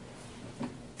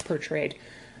portrayed.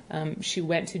 She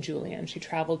went to Julian. She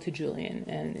traveled to Julian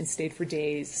and stayed for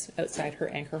days outside her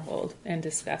anchor hold and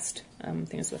discussed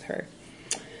things with her.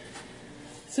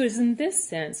 So it's in this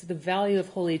sense the value of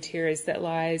holy tears that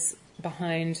lies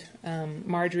behind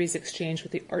Marjorie's exchange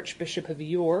with the Archbishop of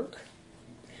York,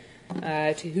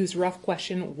 to whose rough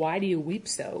question, "Why do you weep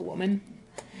so, woman?"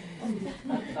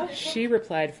 She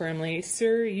replied firmly,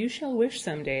 "Sir, you shall wish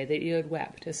some day that you had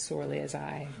wept as sorely as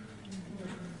I."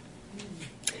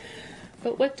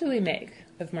 But what do we make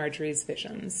of Marjorie's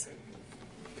visions?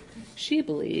 She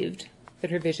believed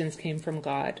that her visions came from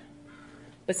God,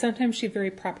 but sometimes she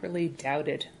very properly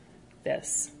doubted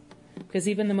this, because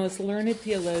even the most learned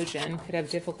theologian could have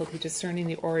difficulty discerning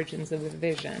the origins of a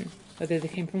vision, whether they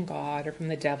came from God or from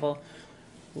the devil,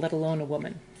 let alone a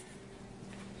woman.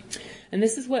 And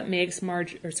this is what makes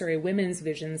women's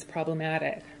visions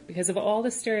problematic, because of all the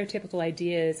stereotypical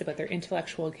ideas about their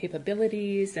intellectual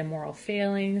capabilities and moral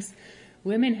failings.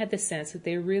 Women had the sense that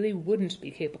they really wouldn't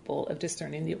be capable of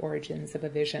discerning the origins of a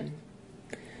vision.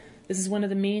 This is one of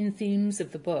the main themes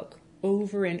of the book.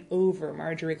 Over and over,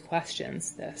 Marjorie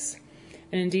questions this.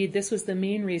 And indeed, this was the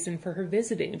main reason for her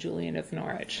visiting Julian of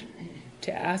Norwich,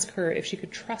 to ask her if she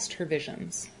could trust her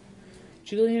visions.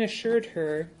 Julian assured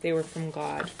her they were from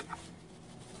God.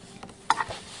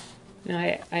 Now,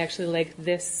 I actually like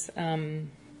this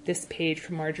page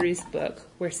from Marjorie's book,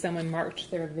 where someone marked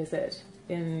their visit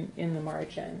in the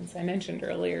margins. I mentioned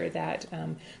earlier that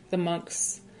the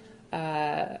monks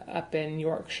up in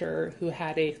Yorkshire, who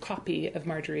had a copy of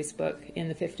Marjorie's book in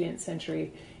the 15th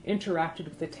century, interacted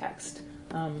with the text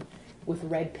with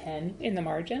red pen in the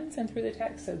margins and through the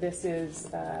text. So this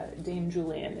is Dame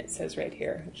Julian, it says right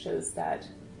here. It shows that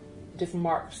it just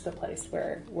marks the place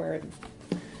where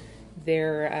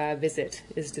their visit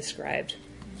is described.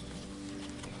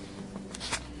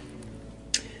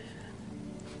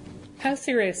 How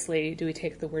seriously do we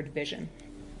take the word vision?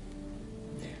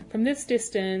 From this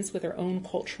distance, with our own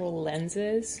cultural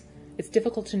lenses, it's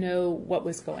difficult to know what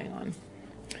was going on.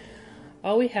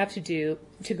 All we have to do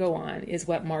to go on is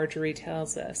what Marjorie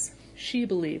tells us. She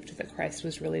believed that Christ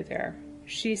was really there.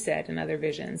 She said in other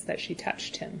visions that she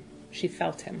touched him. She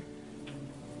felt him.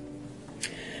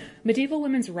 Medieval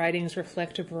women's writings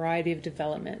reflect a variety of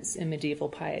developments in medieval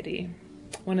piety.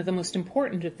 One of the most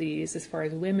important of these, as far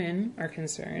as women are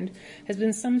concerned, has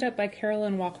been summed up by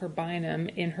Carolyn Walker Bynum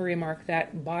in her remark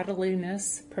that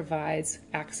bodiliness provides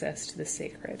access to the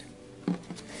sacred.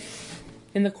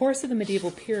 In the course of the medieval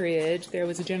period, there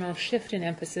was a general shift in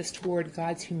emphasis toward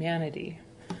God's humanity,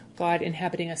 God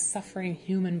inhabiting a suffering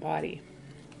human body,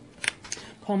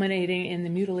 culminating in the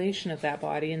mutilation of that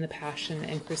body in the Passion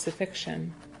and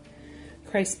Crucifixion.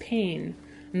 Christ's pain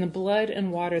and the blood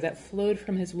and water that flowed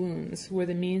from his wounds were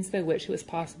the means by which it was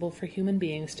possible for human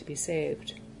beings to be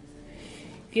saved.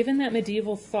 Given that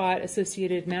medieval thought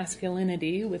associated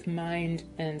masculinity with mind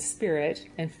and spirit,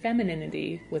 and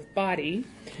femininity with body,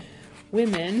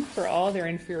 women, for all their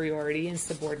inferiority and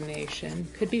subordination,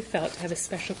 could be felt to have a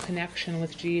special connection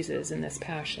with Jesus in his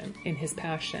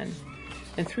passion,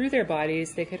 and through their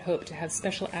bodies they could hope to have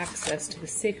special access to the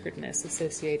sacredness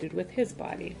associated with his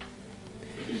body.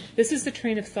 This is the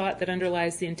train of thought that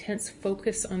underlies the intense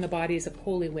focus on the bodies of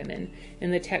holy women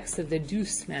in the text of the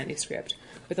Douce manuscript,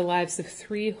 where the lives of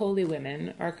 3 holy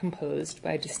women are composed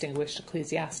by distinguished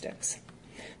ecclesiastics.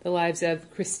 The lives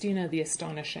of Christina the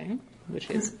Astonishing, which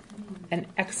is an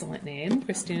excellent name,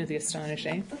 Christina the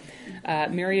Astonishing,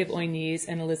 Mary of Oignies,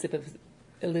 and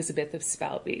Elizabeth of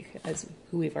Spalbeek,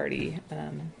 who we've already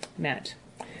met.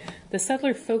 The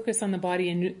subtler focus on the body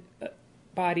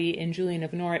in Julian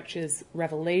of Norwich's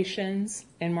revelations,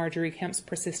 and Marjorie Kemp's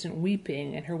persistent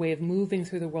weeping and her way of moving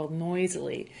through the world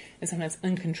noisily and sometimes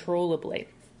uncontrollably.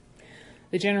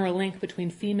 The general link between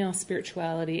female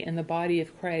spirituality and the body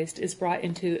of Christ is brought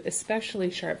into especially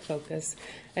sharp focus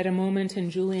at a moment in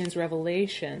Julian's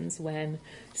revelations when,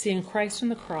 seeing Christ on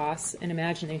the cross and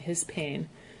imagining his pain,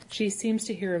 she seems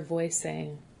to hear a voice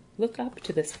saying, "Look up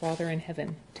to this Father in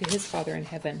heaven, to his Father in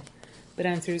heaven," but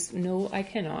answers, "No, I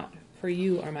cannot, for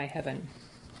you are my heaven,"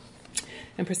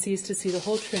 and proceeds to see the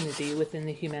whole Trinity within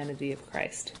the humanity of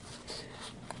Christ.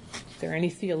 If there are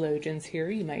any theologians here,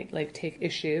 you might take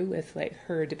issue with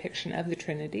her depiction of the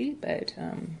Trinity, but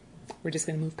we're just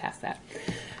going to move past that.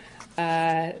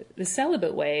 The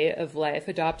celibate way of life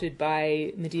adopted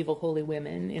by medieval holy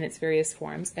women in its various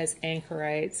forms as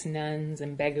anchorites, nuns,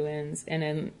 and Beguines, and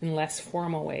in less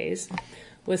formal ways,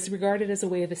 was regarded as a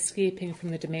way of escaping from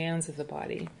the demands of the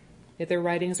body. Yet their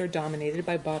writings are dominated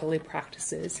by bodily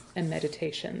practices and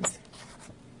meditations.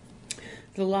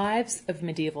 The lives of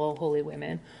medieval holy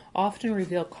women often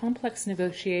reveal complex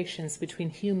negotiations between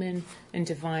human and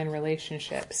divine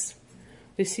relationships.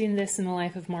 We've seen this in the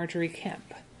life of Marjorie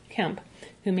Kemp,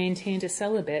 who maintained a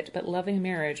celibate but loving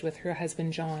marriage with her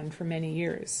husband John for many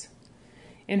years.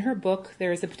 In her book,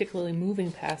 there is a particularly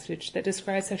moving passage that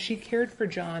describes how she cared for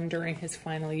John during his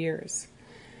final years.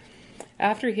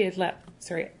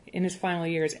 in his final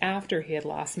years after he had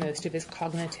lost most of his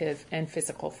cognitive and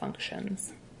physical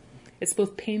functions. It's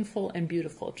both painful and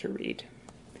beautiful to read.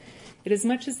 It as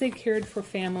much as they cared for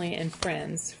family and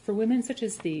friends, for women such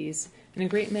as these, and a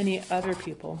great many other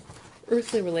people,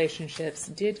 earthly relationships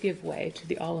did give way to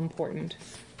the all-important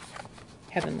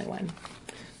heavenly one.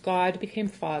 God became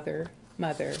father,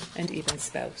 mother, and even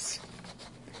spouse.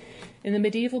 In the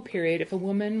medieval period, if a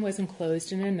woman was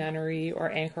enclosed in a nunnery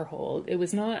or anchor hold, it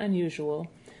was not unusual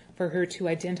for her to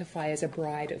identify as a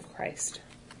bride of Christ.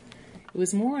 It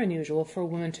was more unusual for a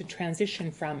woman to transition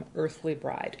from earthly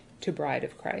bride to bride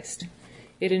of Christ.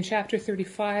 Yet in chapter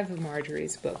 35 of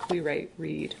Marjorie's book, we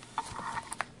read,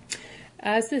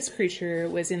 "As this creature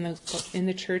was in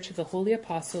the church of the holy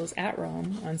apostles at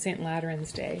Rome on St.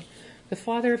 Lateran's Day, the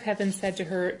Father of heaven said to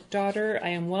her, 'Daughter, I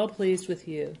am well pleased with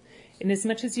you,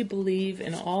 inasmuch as you believe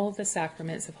in all the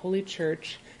sacraments of Holy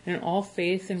Church and in all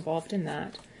faith involved in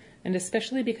that, and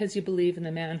especially because you believe in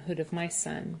the manhood of my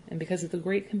Son, and because of the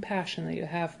great compassion that you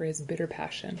have for his bitter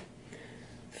passion.'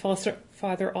 The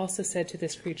Father also said to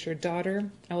this creature,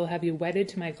 'Daughter, I will have you wedded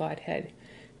to my Godhead,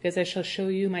 because I shall show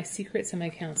you my secrets and my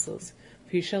counsels,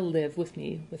 for you shall live with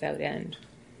me without end.'"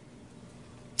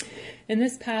 In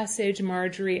this passage,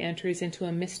 Marjorie enters into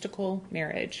a mystical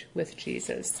marriage with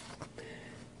Jesus.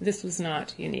 This was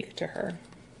not unique to her.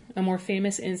 A more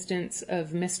famous instance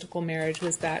of mystical marriage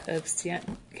was that of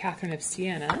Catherine of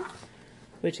Siena,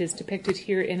 which is depicted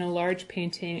here in a large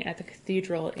painting at the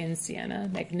cathedral in Siena,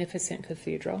 magnificent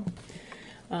cathedral.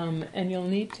 And you'll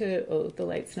need to, the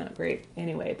light's not great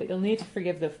anyway, but you'll need to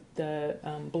forgive the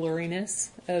blurriness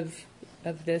of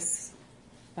this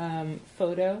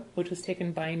photo, which was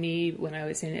taken by me when I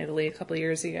was in Italy a couple of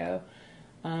years ago,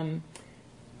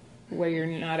 where you're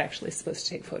not actually supposed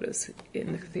to take photos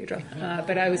in the cathedral.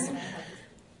 But I was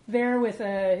there with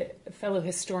a fellow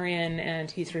historian, and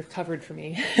he sort of covered for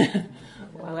me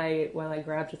while I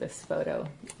grabbed this photo.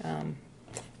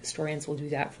 Historians will do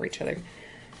that for each other.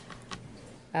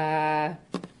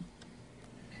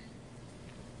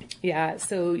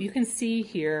 So you can see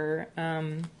here,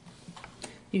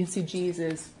 you can see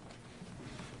Jesus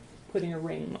putting a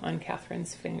ring on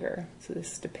Catherine's finger. So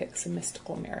this depicts a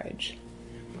mystical marriage.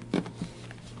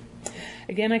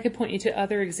 Again, I could point you to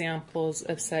other examples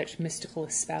of such mystical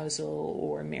espousal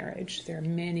or marriage. There are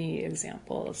many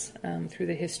examples through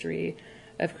the history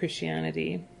of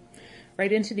Christianity,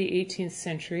 right into the 18th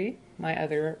century, my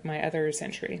other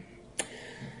century.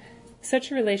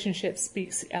 Such a relationship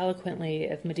speaks eloquently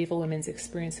of medieval women's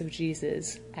experience of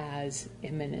Jesus as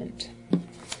immanent.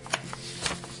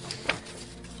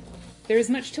 There is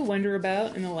much to wonder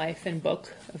about in the life and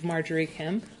book of Marjorie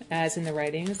Kemp, as in the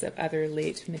writings of other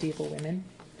late medieval women.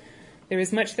 There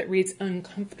is much that reads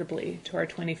uncomfortably to our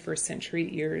 21st century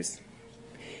ears.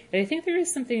 And I think there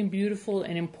is something beautiful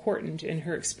and important in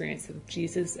her experience of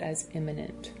Jesus as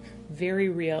immanent, very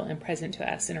real and present to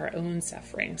us in our own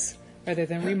sufferings, rather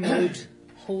than remote,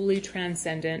 wholly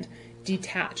transcendent,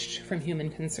 detached from human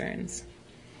concerns.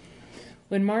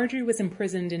 When Marjorie was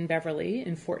imprisoned in Beverley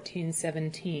in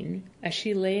 1417, as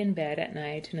she lay in bed at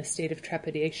night in a state of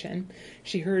trepidation,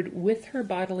 she heard with her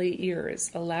bodily ears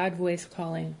a loud voice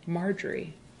calling,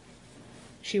 "Marjorie."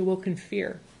 She awoke in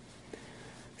fear.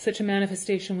 Such a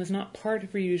manifestation was not part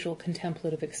of her usual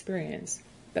contemplative experience,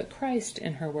 but Christ,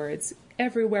 in her words,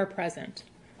 everywhere present,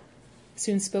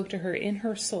 soon spoke to her in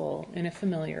her soul in a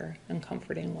familiar and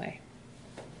comforting way.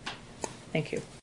 Thank you.